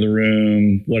crying in the other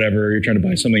room, whatever, you're trying to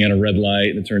buy something at a red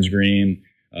light and it turns green,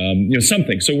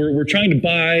 something. So we're trying to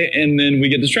buy and then we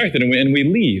get distracted and we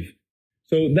leave.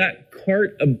 So that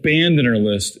cart abandoner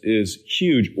list is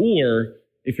huge. Or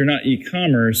if you're not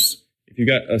e-commerce, if you've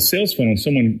got a sales funnel and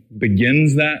someone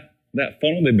begins that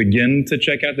funnel, they begin to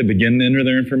check out, they begin to enter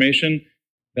their information,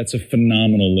 that's a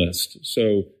phenomenal list.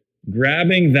 So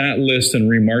grabbing that list and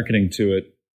remarketing to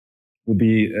it will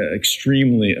be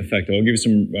extremely effective. I'll give you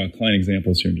some client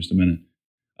examples here in just a minute.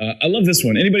 I love this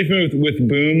one. Anybody familiar with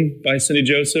Boom by Cindy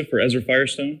Joseph or Ezra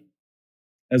Firestone?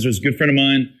 Ezra's a good friend of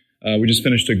mine. We just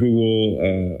finished a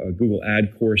Google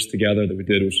ad course together that we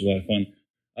did, which was a lot of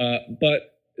fun.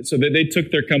 So they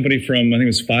took their company from, I think it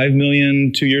was 5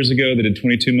 million 2 years ago. They did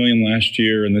 22 million last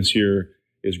year, and this year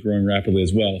is growing rapidly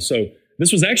as well. So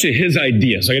this was actually his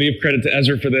idea. So I got to give credit to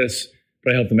Ezra for this,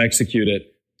 but I helped him execute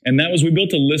it. And that was, we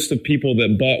built a list of people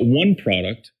that bought one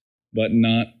product, but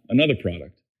not another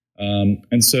product.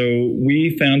 And so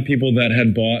we found people that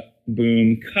had bought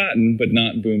Boom cotton, but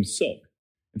not Boom silk.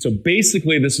 And so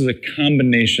basically this is a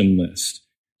combination list.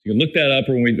 You can look that up,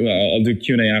 or I'll do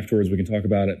Q&A afterwards. We can talk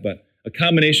about it. But a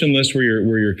combination list where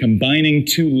you're combining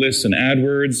two lists in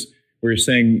AdWords, where you're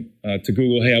saying to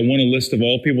Google, hey, I want a list of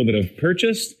all people that have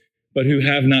purchased, but who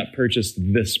have not purchased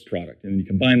this product. And you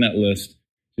combine that list, so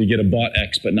you get a bought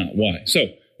X, but not Y. So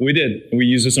what we did, we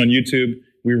used this on YouTube.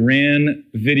 We ran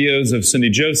videos of Cindy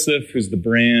Joseph, who's the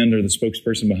brand or the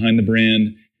spokesperson behind the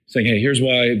brand, saying, hey, here's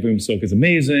why Boom Silk is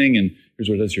amazing, and here's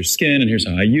what it does to your skin, and here's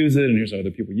how I use it, and here's how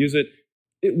other people use it.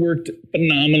 It worked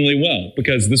phenomenally well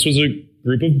because this was a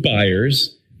group of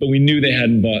buyers, but we knew they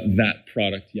hadn't bought that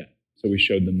product yet. So we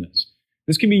showed them this.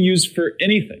 This can be used for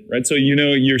anything, right? So,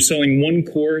 you're selling one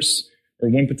course or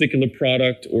one particular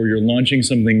product, or you're launching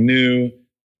something new.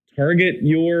 Target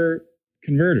your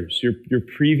converters, your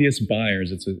previous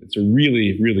buyers. It's a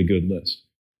really, really good list.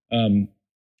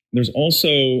 There's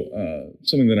also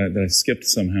something that I skipped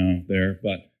somehow there,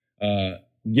 but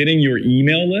getting your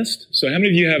email list. So how many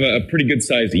of you have a pretty good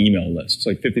sized email list? It's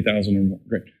like 50,000 or more.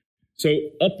 Great. So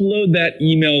upload that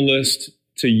email list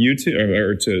to YouTube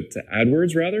or to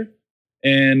AdWords rather,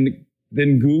 and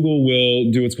then Google will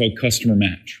do what's called customer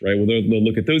match, right? Well, they'll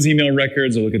look at those email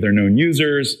records, they'll look at their known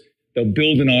users, they'll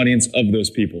build an audience of those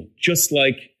people, just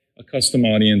like a custom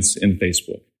audience in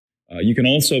Facebook. You can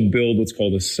also build what's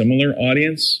called a similar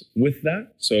audience with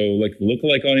that. So like the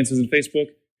lookalike audiences in Facebook,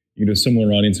 you can do a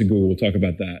similar audience in Google. We'll talk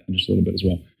about that in just a little bit as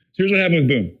well. So here's what happened with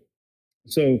Boom.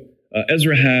 So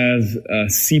Ezra has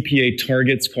CPA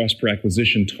targets, cost per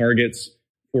acquisition targets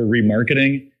for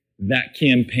remarketing. That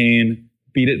campaign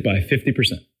beat it by 50%.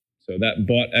 So that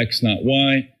bought X, not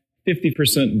Y,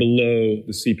 50% below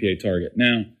the CPA target.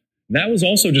 Now, that was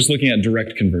also just looking at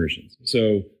direct conversions.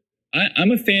 So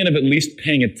I'm a fan of at least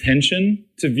paying attention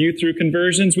to view-through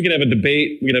conversions. We could have a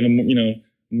debate. We could have a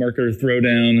marketer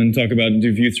throwdown and talk about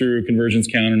do view-through conversions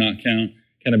count or not count.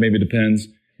 Kind of maybe depends.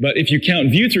 But if you count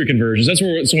view-through conversions, that's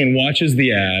where someone watches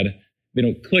the ad, they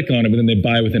don't click on it, but then they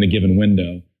buy within a given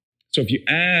window. So if you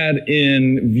add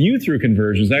in view-through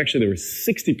conversions, actually they were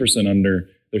 60% under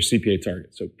their CPA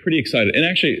target. So pretty excited. And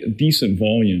actually a decent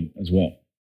volume as well.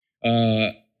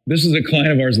 This is a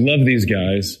client of ours. Love these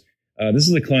guys. This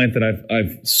is a client that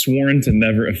I've sworn to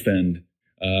never offend.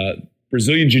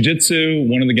 Brazilian Jiu-Jitsu.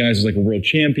 One of the guys is like a world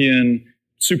champion.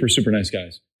 Super, super nice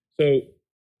guys. So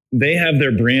they have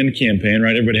their brand campaign,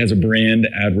 right? Everybody has a brand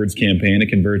AdWords campaign. It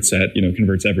converts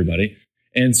everybody.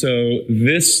 And so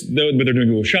but they're doing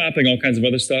Google Shopping, all kinds of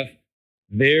other stuff.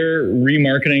 Their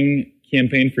remarketing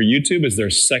campaign for YouTube is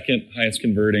their second highest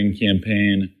converting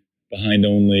campaign behind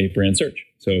only brand search.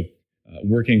 So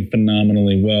working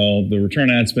phenomenally well. The return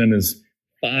on ad spend is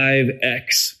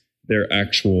 5x their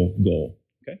actual goal.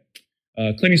 Okay.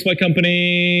 Cleaning supply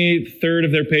company, third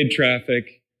of their paid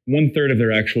traffic, 1/3 of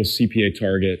their actual CPA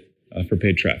target, for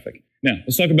paid traffic. Now,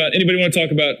 let's talk about, anybody want to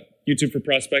talk about YouTube for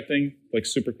prospecting, like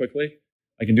super quickly?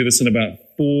 I can do this in about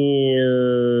 4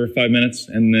 or 5 minutes,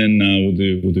 and then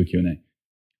we'll do Q&A.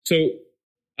 So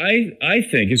I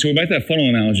think, so back to that funnel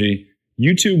analogy,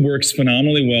 YouTube works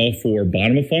phenomenally well for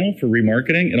bottom of funnel, for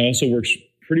remarketing. It also works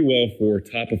pretty well for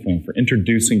top of funnel, for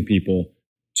introducing people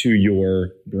to your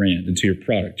brand and to your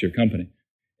product, to your company.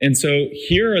 And so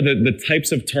here are the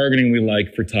types of targeting we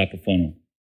like for top of funnel.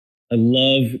 I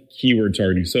love keyword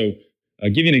targeting. So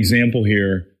I'll give you an example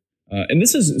here. And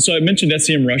this is, so I mentioned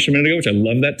SEMrush a minute ago, which I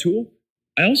love that tool.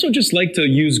 I also just like to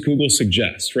use Google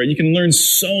Suggest, right? You can learn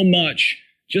so much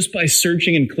just by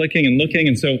searching and clicking and looking.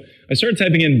 And so I started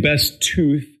typing in best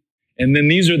tooth, and then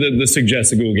these are the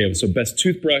suggests that Google gave us. So best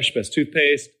toothbrush, best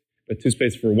toothpaste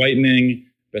for whitening,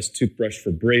 best toothbrush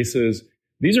for braces.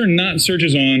 These are not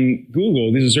searches on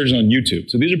Google. These are searches on YouTube.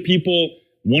 So these are people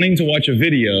wanting to watch a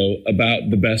video about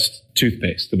the best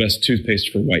toothpaste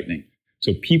for whitening.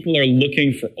 So people are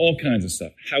looking for all kinds of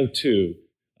stuff, how-to,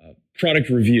 product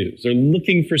reviews. They're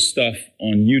looking for stuff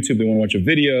on YouTube. They want to watch a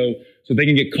video so they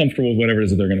can get comfortable with whatever it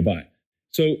is that they're going to buy.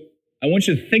 So I want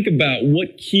you to think about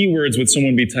what keywords would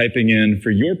someone be typing in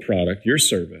for your product, your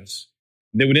service,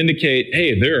 that would indicate,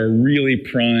 hey, they're a really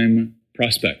prime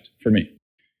prospect for me.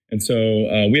 And so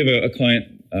we have a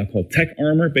client called Tech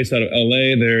Armor based out of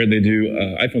LA. They do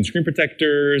iPhone screen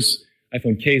protectors,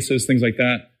 iPhone cases, things like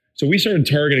that. So we started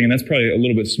targeting, and that's probably a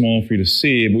little bit small for you to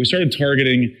see, but we started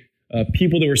targeting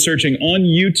people that were searching on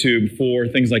YouTube for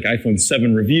things like iPhone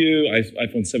 7 review,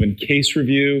 iPhone 7 case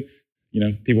review. You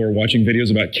know, people are watching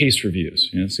videos about case reviews.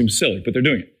 You know, it seems silly, but they're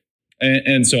doing it.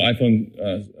 And so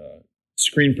iPhone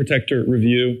screen protector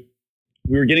review,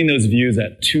 we were getting those views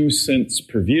at 2 cents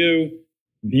per view.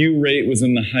 View rate was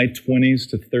in the high 20s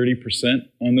to 30%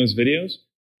 on those videos.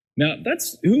 Now,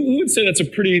 that's who would say that's a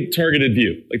pretty targeted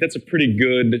view? Like that's a pretty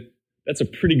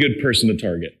good person to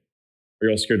target. Are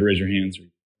you all scared to raise your hands?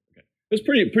 Okay. That's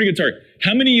pretty good target.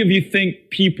 How many of you think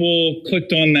people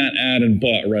clicked on that ad and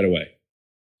bought right away?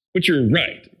 But you're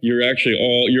right. You're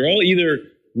all either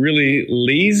really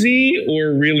lazy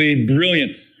or really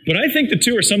brilliant. But I think the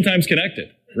two are sometimes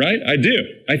connected, right? I do.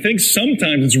 I think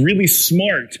sometimes it's really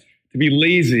smart to be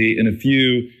lazy in a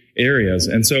few areas.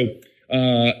 And so,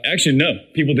 actually, no,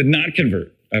 people did not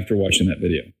convert after watching that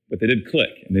video, but they did click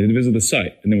and they did visit the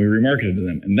site, and then we remarketed to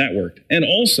them, and that worked. And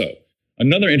also,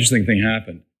 another interesting thing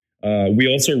happened. We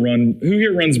also who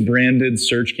here runs branded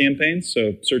search campaigns?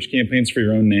 So search campaigns for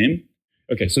your own name.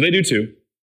 Okay, so they do too.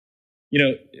 You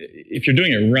know, if you're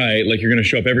doing it right, like you're going to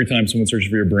show up every time someone searches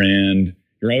for your brand,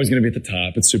 you're always going to be at the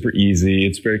top. It's super easy.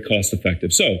 It's very cost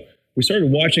effective. So we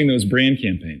started watching those brand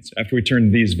campaigns after we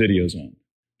turned these videos on.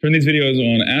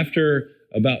 After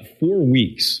about 4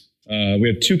 weeks. We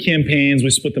had 2 campaigns. We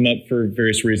split them up for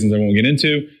various reasons I won't get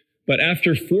into. But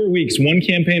after 4 weeks, one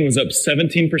campaign was up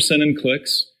 17% in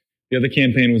clicks. The other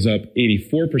campaign was up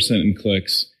 84% in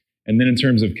clicks. And then in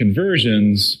terms of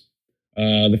conversions,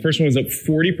 the first one was up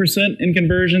 40% in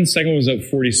conversions. Second one was up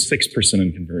 46%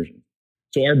 in conversions.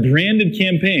 So our branded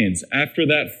campaigns, after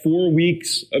that 4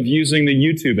 weeks of using the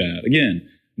YouTube ad, again,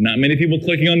 not many people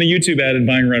clicking on the YouTube ad and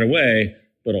buying right away,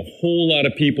 but a whole lot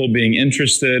of people being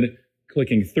interested,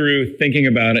 clicking through, thinking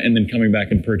about it, and then coming back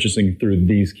and purchasing through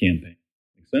these campaigns.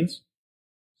 Make sense?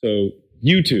 So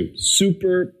YouTube,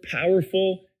 super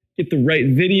powerful. Get the right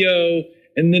video,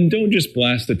 and then don't just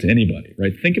blast it to anybody,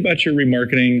 right? Think about your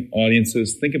remarketing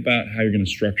audiences. Think about how you're going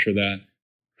to structure that.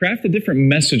 Craft a different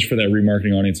message for that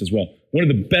remarketing audience as well. One of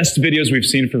the best videos we've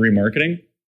seen for remarketing,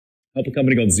 help a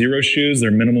company called Zero Shoes.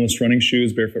 They're minimalist running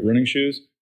shoes, barefoot running shoes.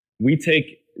 We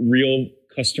take real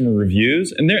customer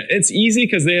reviews, and it's easy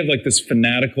because they have like this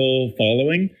fanatical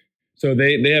following. So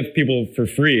they have people for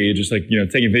free, just like, you know,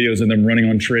 taking videos of them running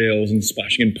on trails and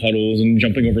splashing in puddles and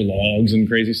jumping over logs and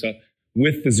crazy stuff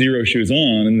with the Zero Shoes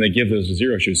on, and they give those to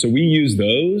Zero Shoes. So we use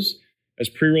those as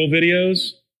pre-roll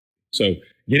videos. So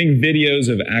getting videos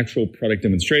of actual product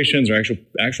demonstrations or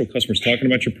actual customers talking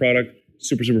about your product,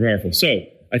 super, super powerful. So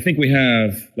I think we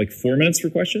have like 4 minutes for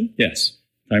questions. Yes.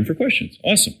 Time for questions.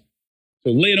 Awesome.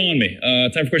 So lay it on me.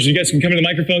 Time for questions. You guys can come to the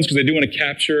microphones because I do want to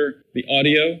capture the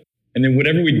audio. And then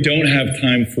whatever we don't have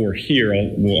time for here,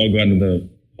 I'll go out into the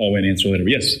hallway and answer later.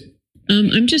 Yes?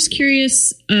 I'm just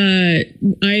curious.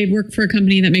 I work for a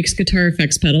company that makes guitar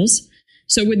effects pedals.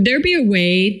 So would there be a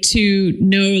way to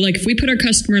know, like if we put our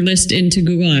customer list into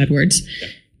Google AdWords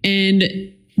and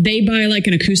they buy like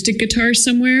an acoustic guitar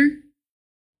somewhere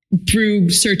through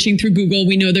searching through Google,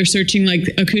 we know they're searching like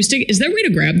acoustic. Is there a way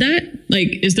to grab that? Like,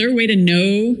 is there a way to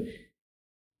know?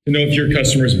 To know if your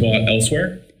customers bought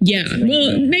elsewhere? Yeah.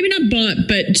 Well, maybe not bought,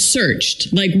 but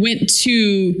searched, like went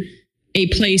to a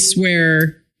place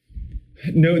where...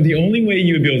 No, the only way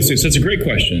you would be able to see, so it's a great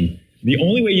question. The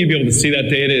only way you'd be able to see that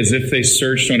data is if they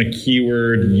searched on a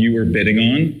keyword you were bidding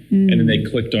on, and then they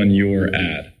clicked on your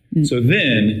ad. So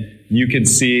then you could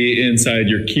see inside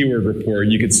your keyword report,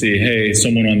 you could see, hey,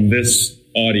 someone on this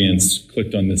audience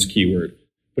clicked on this keyword.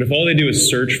 But if all they do is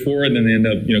search for it, and then they end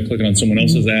up, clicking on someone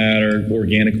else's ad or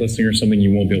organic listing or something,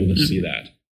 you won't be able to see that.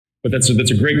 But that's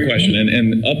a great question.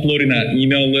 And uploading that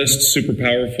email list, super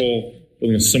powerful.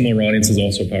 Building a similar audience is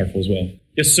also powerful as well.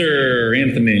 Yes, sir.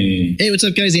 Anthony. Hey, what's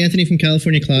up, guys? Anthony from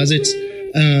California Closets.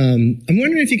 I'm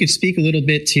wondering if you could speak a little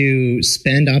bit to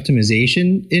spend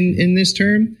optimization in this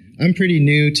term. I'm pretty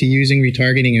new to using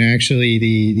retargeting and actually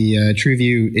the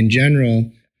TrueView in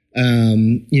general.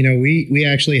 We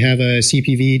actually have a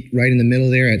CPV right in the middle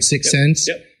there at 6 cents.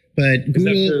 Yep. But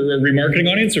Google, is that for a remarketing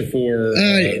audience or for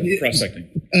prospecting?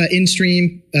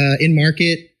 In-stream,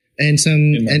 in-market. And so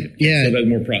that's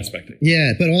more prospecting.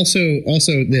 Yeah, but also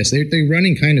this. They're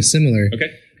running kind of similar.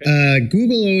 Okay.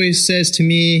 Google always says to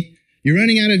me, "You're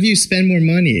running out of views. Spend more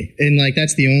money." And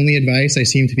that's the only advice I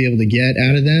seem to be able to get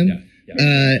out of them.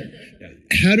 Yeah.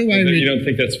 How do I? You don't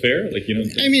think that's fair?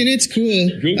 I mean, it's cool.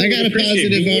 Google I got a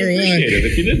positive ROI.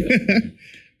 If you didn't.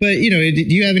 But, do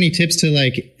you have any tips to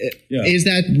is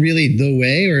that really the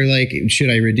way, or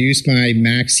should I reduce my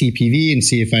max CPV and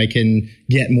see if I can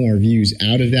get more views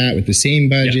out of that with the same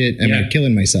budget? Am I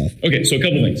killing myself? Okay. So a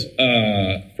couple things,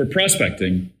 for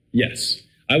prospecting. Yes,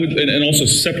 I would, and also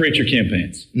separate your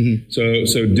campaigns. Mm-hmm.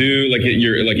 So do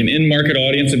an in-market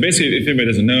audience. And basically, if anybody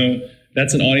doesn't know,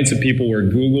 that's an audience of people where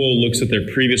Google looks at their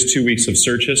previous 2 weeks of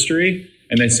search history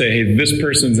and they say, hey, this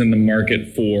person's in the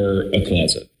market for a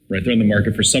closet. Right, they're in the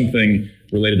market for something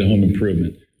related to home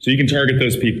improvement. So you can target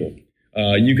those people.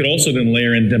 You could also then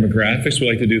layer in demographics. We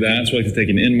like to do that. So we like to take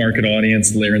an in-market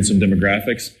audience, layer in some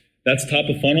demographics. That's top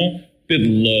of funnel. Bid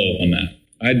low on that.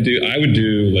 I would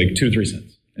do 2 to 3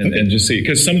 cents and just see.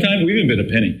 Because sometimes we even bid a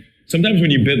penny. Sometimes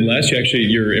when you bid less,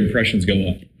 your impressions go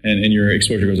up and your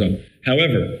exposure goes up.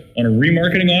 However, on a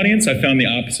remarketing audience, I found the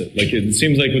opposite. It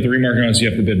seems like with the remarketing audience, you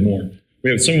have to bid more. We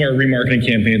have some of our remarketing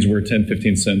campaigns were 10,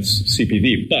 15 cents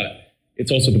CPV, but it's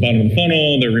also at the bottom of the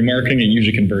funnel. They're remarketing. It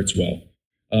usually converts well.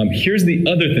 Here's the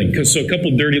other thing. So a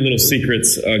couple dirty little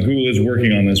secrets. Google is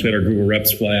working on this. We had our Google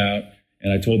reps fly out,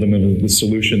 and I told them of the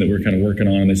solution that we're kind of working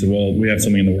on. And they said, well, we have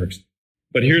something in the works.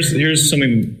 But here's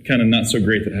something kind of not so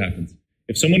great that happens.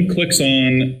 If someone clicks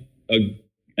on a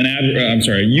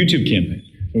YouTube campaign,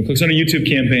 someone clicks on a YouTube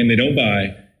campaign, they don't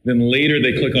buy, then later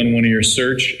they click on one of your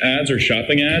search ads or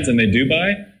shopping ads and they do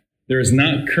buy, there is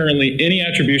not currently any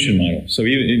attribution model. So I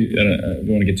don't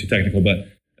want to get too technical, but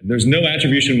there's no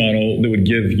attribution model that would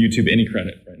give YouTube any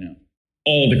credit right now.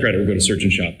 All of the credit would go to search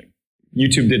and shopping.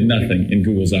 YouTube did nothing in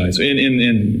Google's eyes,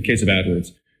 in case of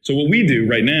AdWords. So what we do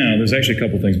right now, there's actually a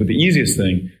couple things, but the easiest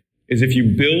thing is if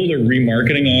you build a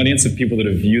remarketing audience of people that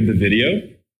have viewed the video,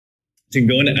 so you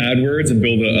can go into AdWords and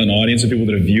build an audience of people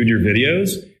that have viewed your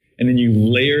videos, and then you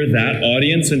layer that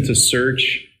audience into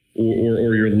search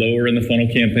or your lower in the funnel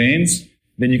campaigns,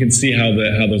 then you can see how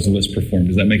those lists perform.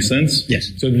 Does that make sense?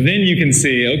 Yes. So then you can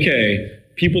see, okay,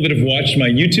 people that have watched my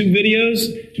YouTube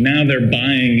videos, now they're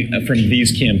buying from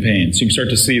these campaigns. So you can start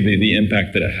to see the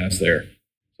impact that it has there.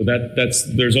 So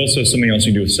there's also something else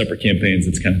you can do with separate campaigns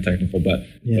that's kind of technical, but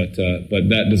does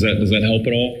that help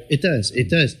at all? It does.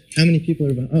 How many people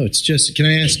are? Oh, it's just. Can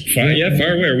I ask? Far away.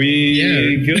 Are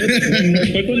we good? One more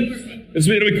quick one.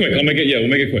 It'll be quick. We'll make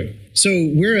it quick. So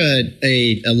we're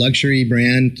a luxury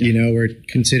brand. We're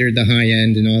considered the high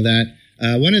end and all that.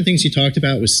 One of the things you talked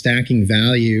about was stacking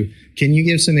value. Can you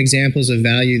give some examples of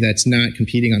value that's not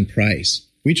competing on price?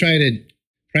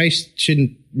 Price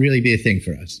shouldn't really be a thing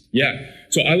for us. Yeah.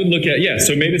 So I would look at,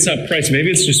 so maybe it's not price.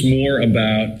 Maybe it's just more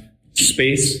about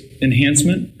space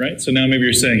enhancement, right? So now maybe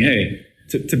you're saying, hey,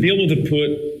 to be able to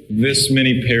put this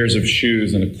many pairs of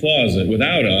shoes in a closet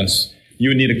without us, you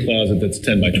would need a closet that's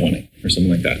 10 by 20 or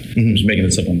something like that. Mm-hmm. I'm just making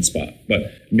this up on the spot.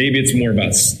 But maybe it's more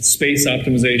about space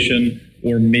optimization,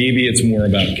 or maybe it's more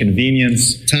about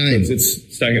convenience. Time.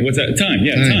 What's that? Time.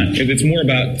 Yeah, time. It's more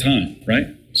about time, right?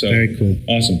 So very cool.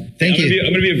 Awesome. Thank you.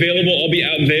 I'm going to be available. I'll be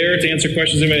out there to answer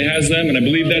questions if anybody has them. And I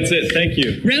believe that's it. Thank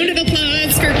you. Round of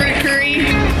applause for Brett Curry.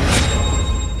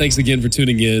 Thanks again for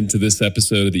tuning in to this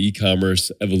episode of the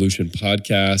e-commerce evolution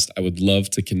podcast. I would love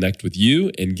to connect with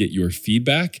you and get your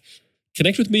feedback.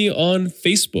 Connect with me on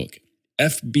Facebook,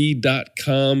 fb.com/the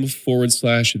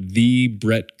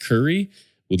Brett Curry.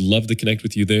 Would love to connect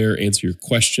with you there, answer your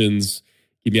questions,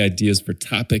 give me ideas for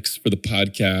topics for the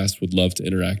podcast. Would love to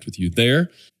interact with you there.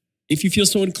 If you feel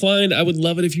so inclined, I would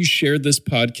love it if you shared this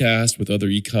podcast with other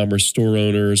e-commerce store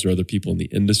owners or other people in the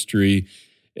industry.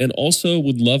 And also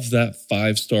would love that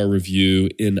 5-star review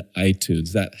in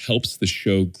iTunes. That helps the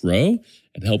show grow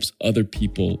and helps other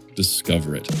people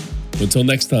discover it. Until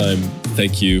next time,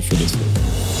 thank you for listening.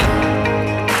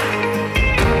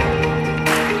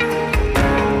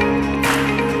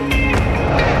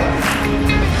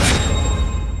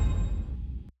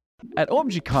 At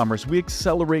OMG Commerce, we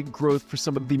accelerate growth for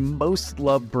some of the most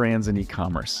loved brands in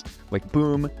e-commerce, like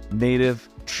Boom, Native,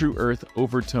 True Earth,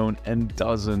 Overtone, and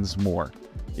dozens more.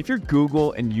 If your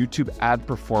Google and YouTube ad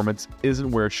performance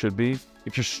isn't where it should be,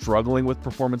 if you're struggling with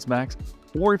Performance Max,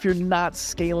 or if you're not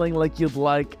scaling like you'd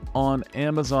like on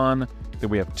Amazon, then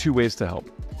we have 2 ways to help.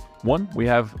 One, we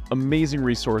have amazing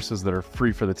resources that are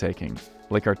free for the taking,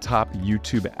 like our top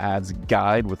YouTube ads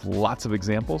guide with lots of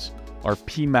examples, our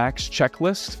PMax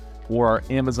checklist, or our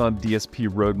Amazon DSP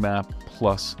roadmap,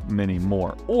 plus many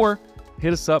more. Or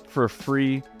hit us up for a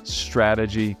free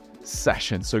strategy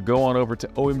session. So go on over to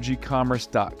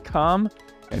omgcommerce.com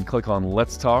and click on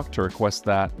Let's Talk to request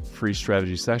that free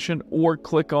strategy session, or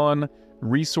click on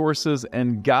Resources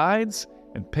and Guides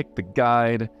and pick the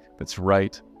guide that's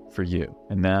right for you.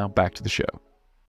 And now back to the show.